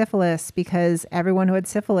Capone and syphilis, because everyone who had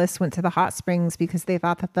syphilis went to the hot springs because they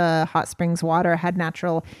thought that the hot springs water had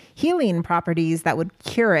natural healing properties that would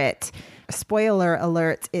cure it. Spoiler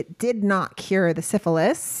alert, it did not cure the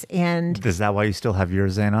syphilis. And is that why you still have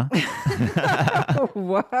yours, Zana?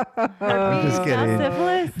 Whoa. Just kidding.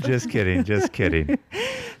 Syphilis? Just kidding.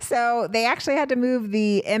 So they actually had to move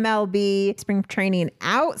the MLB spring training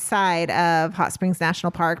outside of Hot Springs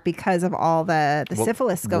National Park because of all the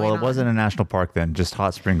syphilis going on. Well, it wasn't a national park then, just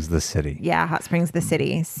Hot Springs, the city. Yeah, Hot Springs, the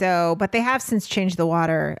city. So, but they have since changed the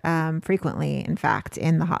water frequently, in fact,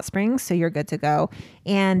 in the hot springs. So you're good to go.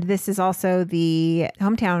 And this is also the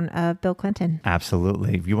hometown of Bill Clinton.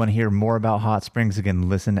 Absolutely. If you want to hear more about Hot Springs, again,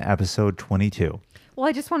 listen to episode 22. Well,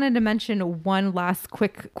 I just wanted to mention one last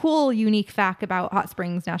quick, cool, unique fact about Hot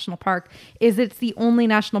Springs National Park is it's the only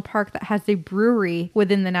national park that has a brewery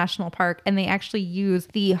within the national park, and they actually use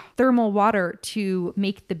the thermal water to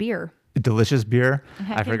make the beer. Delicious beer.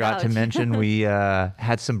 I can forgot to vouch. mention we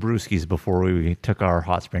had some brewskis before we took our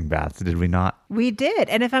hot spring baths, did we not? We did.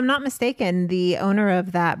 And if I'm not mistaken, the owner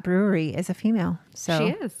of that brewery is a female. So She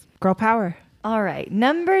is. Girl power. All right,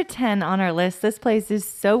 number 10 on our list. This place is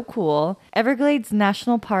so cool. Everglades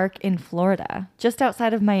National Park in Florida, just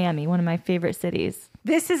outside of Miami, one of my favorite cities.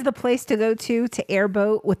 This is the place to go to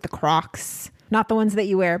airboat with the Crocs. Not the ones that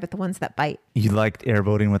you wear, but the ones that bite. You liked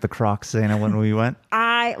airboating with the Crocs, Zana, when we went?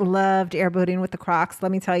 I loved airboating with the Crocs.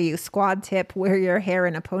 Let me tell you, squad tip, wear your hair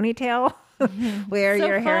in a ponytail. Wear So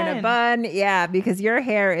your hair in a fun. bun. Yeah, because your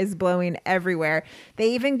hair is blowing everywhere.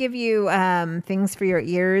 They even give you things for your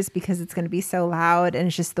ears because it's going to be so loud and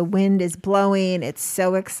it's just the wind is blowing. It's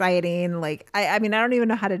so exciting. Like, I mean, I don't even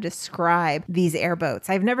know how to describe these airboats.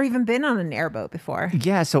 I've never even been on an airboat before.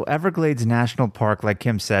 Yeah, so Everglades National Park, like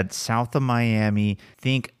Kim said, south of Miami,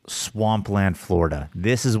 think swampland, Florida.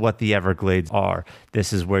 This is what the Everglades are.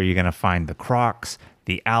 This is where you're going to find the crocs,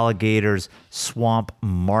 the alligators, swamp,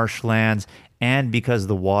 marshlands, and because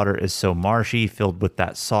the water is so marshy, filled with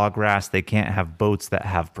that sawgrass, they can't have boats that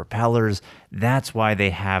have propellers. That's why they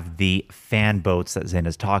have the fan boats that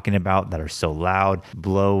Zana's talking about that are so loud,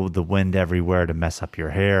 blow the wind everywhere to mess up your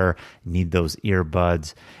hair, need those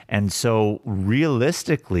earbuds. And so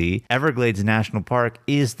realistically, Everglades National Park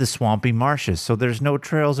is the swampy marshes. So there's no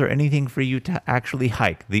trails or anything for you to actually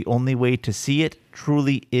hike. The only way to see it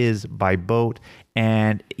truly is by boat.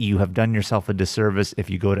 And you have done yourself a disservice if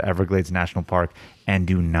you go to Everglades National Park and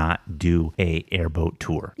do not do a airboat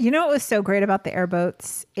tour. You know what was so great about the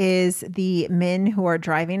airboats is the men who are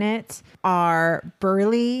driving it are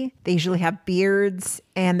burly. They usually have beards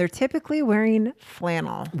and they're typically wearing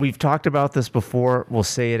flannel. We've talked about this before. We'll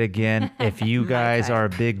say it again. If you guys are a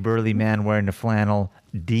big burly man wearing a flannel,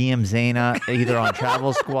 DM Zana either on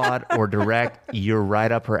Travel Squad or direct. You're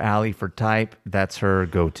right up her alley for type. That's her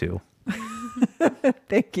go-to.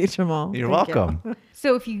 Thank you, Jamal. You're Thank you. welcome.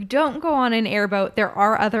 So if you don't go on an airboat, there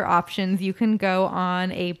are other options. You can go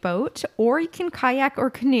on a boat or you can kayak or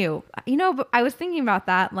canoe. You know, but I was thinking about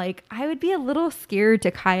that. Like, I would be a little scared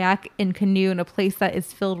to kayak and canoe in a place that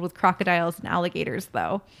is filled with crocodiles and alligators,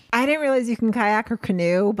 though. I didn't realize you can kayak or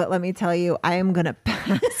canoe, but let me tell you, I am gonna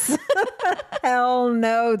pass. Hell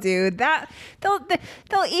no, dude.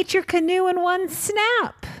 They'll eat your canoe in one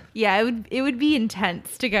snap. Yeah, it would be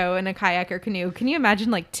intense to go in a kayak or canoe. Can you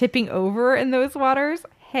imagine like tipping over in those waters?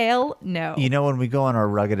 Hell no. You know, when we go on our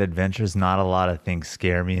rugged adventures, not a lot of things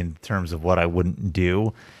scare me in terms of what I wouldn't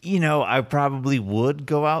do. You know, I probably would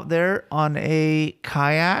go out there on a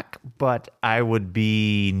kayak, but I would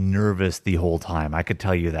be nervous the whole time. I could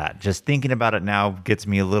tell you that. Just thinking about it now gets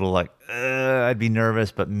me a little like, I'd be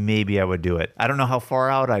nervous, but maybe I would do it. I don't know how far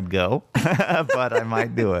out I'd go, but I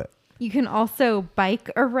might do it. You can also bike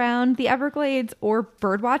around the Everglades or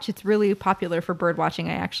birdwatch. It's really popular for birdwatching,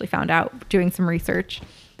 I actually found out doing some research.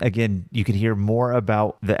 Again, you can hear more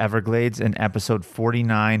about the Everglades in episode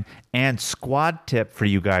 49 and squad tip for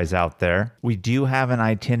you guys out there. We do have an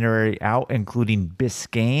itinerary out, including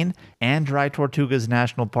Biscayne and Dry Tortugas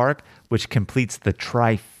National Park, which completes the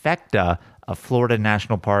trifecta of Florida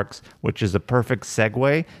national parks, which is a perfect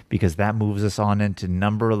segue because that moves us on into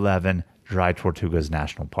number 11, Dry Tortugas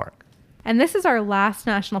National Park. And this is our last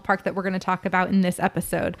national park that we're going to talk about in this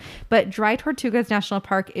episode. But Dry Tortugas National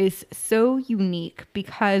Park is so unique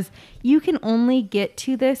because you can only get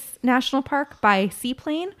to this national park by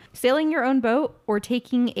seaplane, sailing your own boat, or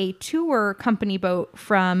taking a tour company boat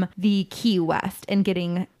from the Key West and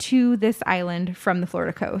getting to this island from the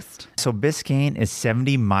Florida coast. So Biscayne is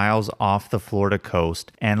 70 miles off the Florida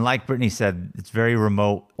coast. And like Brittany said, it's very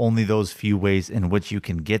remote, only those few ways in which you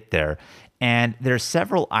can get there. And there are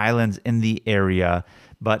several islands in the area,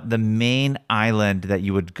 but the main island that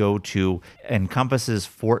you would go to encompasses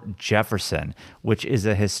Fort Jefferson, which is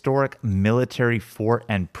a historic military fort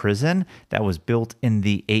and prison that was built in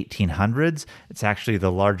the 1800s. It's actually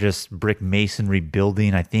the largest brick masonry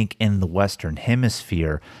building, I think, in the Western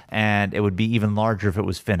Hemisphere, and it would be even larger if it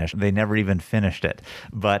was finished. They never even finished it.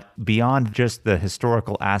 But beyond just the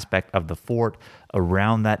historical aspect of the fort,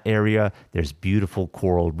 around that area, there's beautiful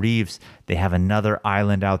coral reefs. They have another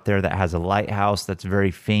island out there that has a lighthouse that's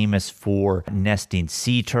very famous for nesting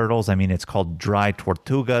sea turtles. I mean, it's called Dry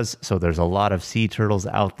Tortugas, so there's a lot of sea turtles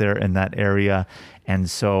out there in that area. And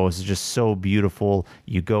so it's just so beautiful.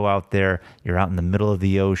 You go out there, you're out in the middle of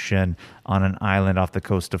the ocean on an island off the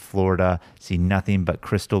coast of Florida, see nothing but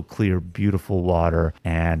crystal clear, beautiful water,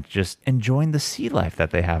 and just enjoying the sea life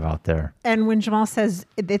that they have out there. And when Jamal says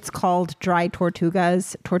it's called Dry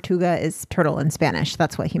Tortugas, tortuga is turtle in Spanish.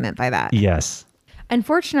 That's what he meant by that. Yes.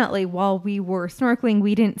 Unfortunately, while we were snorkeling,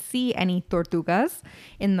 we didn't see any tortugas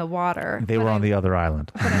in the water. They were on the other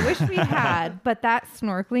island. But I wish we had. But that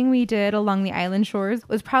snorkeling we did along the island shores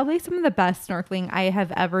was probably some of the best snorkeling I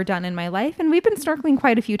have ever done in my life. And we've been snorkeling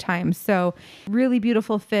quite a few times. So really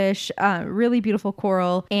beautiful fish, really beautiful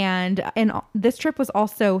coral. And this trip was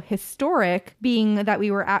also historic, being that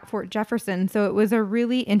we were at Fort Jefferson. So it was a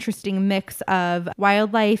really interesting mix of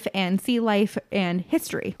wildlife and sea life and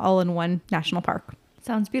history all in one national park.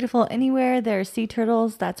 Sounds beautiful. Anywhere there are sea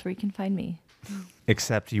turtles, that's where you can find me.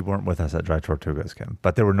 Except you weren't with us at Dry Tortugas, Kim.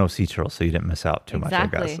 But there were no sea turtles, so you didn't miss out too much, I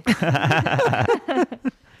guess.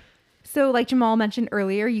 So like Jamal mentioned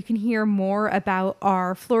earlier, you can hear more about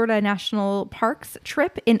our Florida National Parks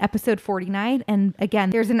trip in episode 49. And again,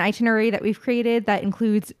 there's an itinerary that we've created that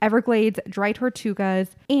includes Everglades, Dry Tortugas,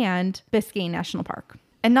 and Biscayne National Park.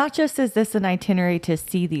 And not just is this an itinerary to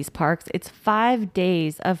see these parks, it's 5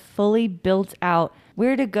 days of fully built out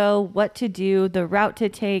where to go, what to do, the route to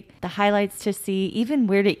take, the highlights to see, even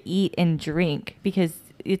where to eat and drink, because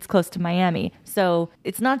it's close to Miami. So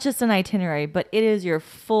it's not just an itinerary, but it is your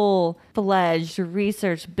full-fledged,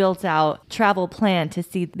 research, built-out travel plan to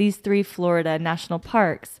see these 3 Florida national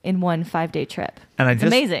parks in one 5-day trip. And it's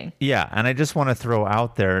amazing. Yeah, and I just want to throw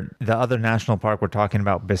out there, the other national park we're talking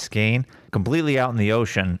about, Biscayne, completely out in the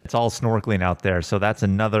ocean. It's all snorkeling out there. So that's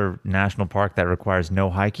another national park that requires no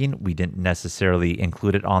hiking. We didn't necessarily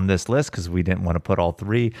include it on this list because we didn't want to put all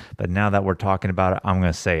 3. But now that we're talking about it, I'm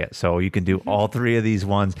going to say it. So you can do all 3 of these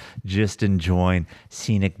ones. Just enjoying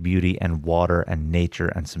scenic beauty and water and nature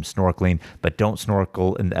and some snorkeling. But don't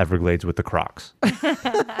snorkel in the Everglades with the Crocs.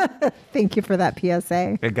 Thank you for that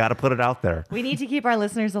PSA. I got to put it out there. We need to keep our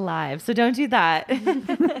listeners alive, so don't do that.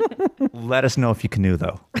 Let us know if you canoe,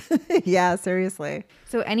 though. Yeah, seriously.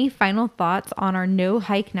 So any final thoughts on our no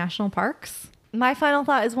hike national parks? My final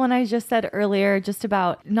thought is one I just said earlier, just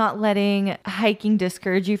about not letting hiking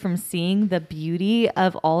discourage you from seeing the beauty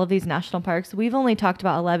of all of these national parks. We've only talked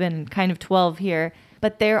about 11, kind of 12 here,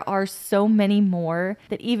 but there are so many more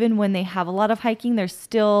that even when they have a lot of hiking, there's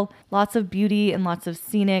still lots of beauty and lots of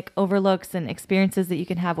scenic overlooks and experiences that you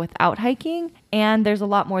can have without hiking. And there's a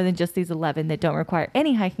lot more than just these 11 that don't require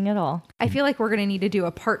any hiking at all. I feel like we're going to need to do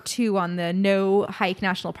a part 2 on the no hike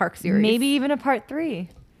national park series. Maybe even a part 3.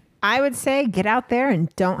 I would say get out there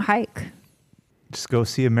and don't hike. Just go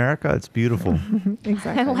see America. It's beautiful.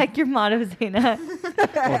 Exactly. I like your motto, Zena.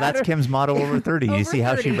 Well, that's Kim's motto over 30. You see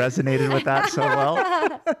how she resonated with that so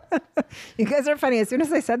well? You guys are funny. As soon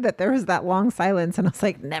as I said that, there was that long silence, and I was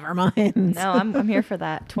like, never mind. No, I'm here for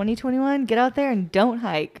that. 2021, get out there and don't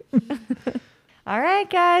hike. All right,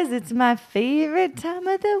 guys, it's my favorite time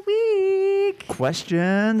of the week.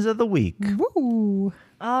 Questions of the week. Woo.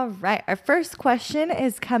 All right. Our first question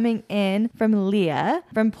is coming in from Leah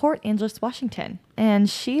from Port Angeles, Washington. And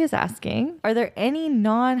she is asking, are there any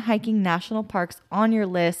non-hiking national parks on your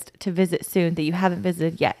list to visit soon that you haven't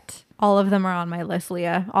visited yet? All of them are on my list,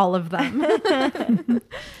 Leah. All of them.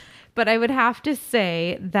 But I would have to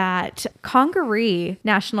say that Congaree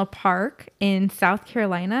National Park in South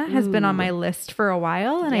Carolina has been on my list for a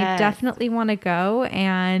while. And I definitely want to go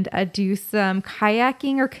and do some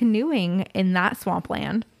kayaking or canoeing in that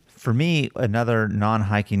swampland. For me, another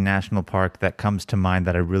non-hiking national park that comes to mind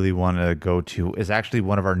that I really want to go to is actually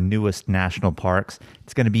one of our newest national parks.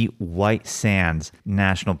 It's going to be White Sands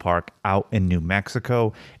National Park out in New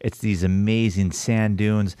Mexico. It's these amazing sand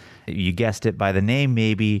dunes. You guessed it by the name,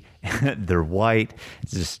 maybe. They're white.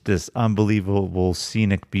 It's just this unbelievable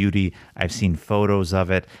scenic beauty. I've seen photos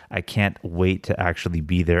of it. I can't wait to actually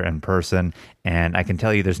be there in person. And I can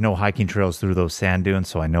tell you there's no hiking trails through those sand dunes,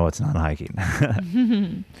 so I know it's not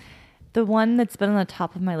hiking. The one that's been on the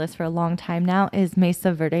top of my list for a long time now is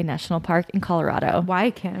Mesa Verde National Park in Colorado.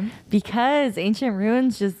 Why, Kim? Because ancient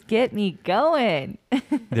ruins just get me going.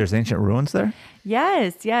 There's ancient ruins there?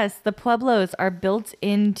 Yes. The pueblos are built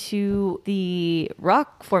into the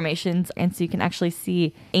rock formations, and so you can actually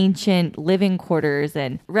see ancient living quarters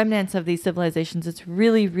and remnants of these civilizations. It's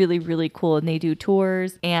really, really, really cool, and they do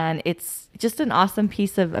tours, and it's just an awesome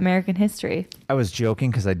piece of American history. I was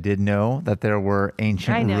joking because I did know that there were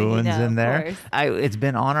ancient ruins in there. It's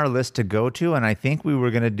been on our list to go to, and I think we were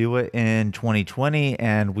going to do it in 2020,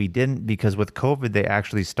 and we didn't because with COVID, they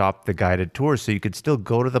actually stopped the guided tours. So you could still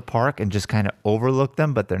go to the park and just kind of overlook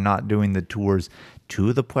them, but they're not doing the tours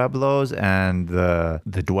to the pueblos and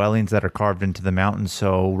the dwellings that are carved into the mountains.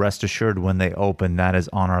 So rest assured, when they open, that is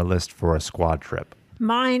on our list for a squad trip.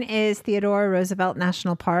 Mine is Theodore Roosevelt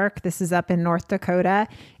National Park. This is up in North Dakota,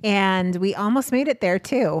 and we almost made it there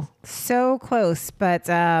too. So close, but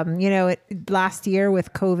last year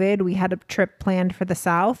with COVID, we had a trip planned for the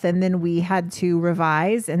south, and then we had to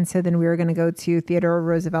revise, and so then we were going to go to Theodore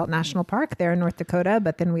Roosevelt National Park there in North Dakota,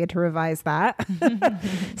 but then we had to revise that.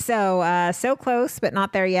 So close, but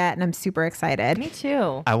not there yet, and I'm super excited. Me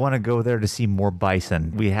too. I want to go there to see more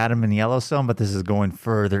bison. We had them in Yellowstone, but this is going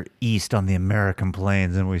further east on the American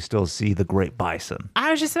plains, and we still see the great bison.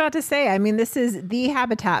 I was just about to say, I mean, this is the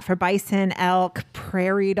habitat for bison, elk,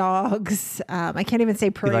 prairie dogs. I can't even say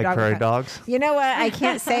prairie you like dog. Prairie dogs? You know what? I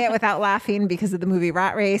can't say it without laughing because of the movie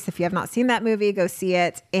Rat Race. If you have not seen that movie, go see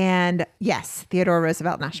it. And yes, Theodore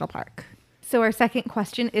Roosevelt National Park. So our second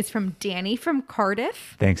question is from Danny from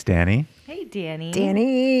Cardiff. Thanks, Danny. Hey, Danny.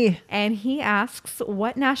 Danny. And he asks,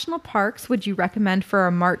 what national parks would you recommend for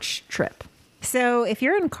a March trip? So if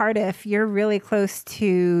you're in Cardiff, you're really close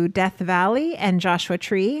to Death Valley and Joshua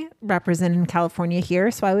Tree, represented in California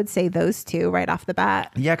here. So I would say those two right off the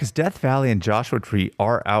bat. Yeah, because Death Valley and Joshua Tree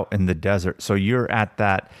are out in the desert. So you're at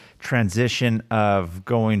that transition of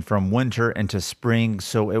going from winter into spring.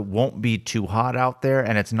 So it won't be too hot out there,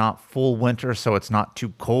 and it's not full winter. So it's not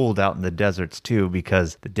too cold out in the deserts too,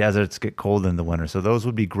 because the deserts get cold in the winter. So those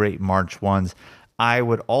would be great March ones. I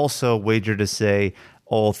would also wager to say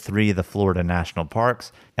all three of the Florida national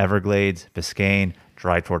parks, Everglades, Biscayne,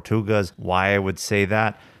 Dry Tortugas. Why I would say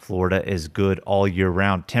that? Florida is good all year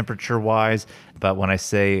round temperature-wise, but when I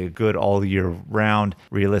say good all year round,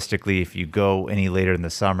 realistically, if you go any later in the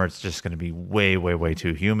summer, it's just going to be way, way, way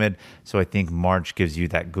too humid. So I think March gives you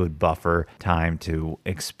that good buffer time to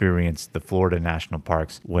experience the Florida national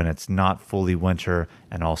parks when it's not fully winter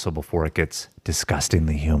and also before it gets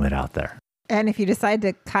disgustingly humid out there. And if you decide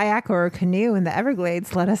to kayak or canoe in the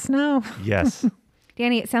Everglades, let us know. Yes.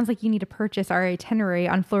 Danny, it sounds like you need to purchase our itinerary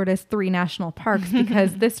on Florida's 3 national parks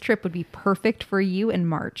because this trip would be perfect for you in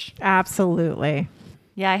March. Absolutely.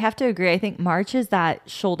 Yeah, I have to agree. I think March is that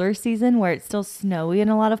shoulder season where it's still snowy in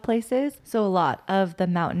a lot of places. So a lot of the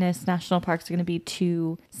mountainous national parks are going to be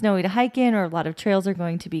too snowy to hike in, or a lot of trails are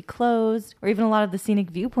going to be closed, or even a lot of the scenic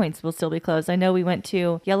viewpoints will still be closed. I know we went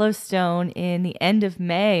to Yellowstone in the end of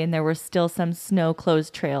May and there were still some snow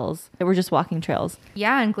closed trails that were just walking trails.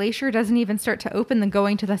 Yeah, and Glacier doesn't even start to open the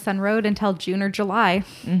Going to the Sun Road until June or July.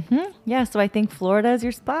 Yeah, so I think Florida is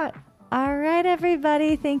your spot. All right,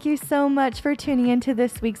 everybody. Thank you so much for tuning into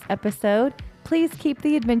this week's episode. Please keep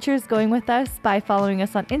the adventures going with us by following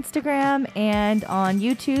us on Instagram and on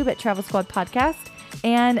YouTube at Travel Squad Podcast.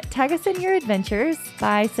 And tag us in your adventures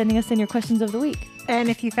by sending us in your questions of the week. And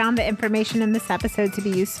if you found the information in this episode to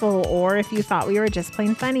be useful, or if you thought we were just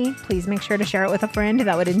plain funny, please make sure to share it with a friend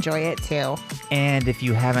that would enjoy it too. And if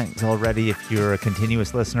you haven't already, if you're a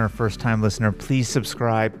continuous listener, first-time listener, please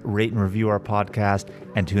subscribe, rate and review our podcast,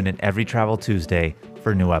 and tune in every Travel Tuesday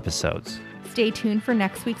for new episodes. Stay tuned for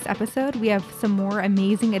next week's episode. We have some more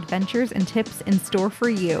amazing adventures and tips in store for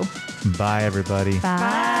you. Bye, everybody.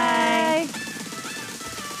 Bye.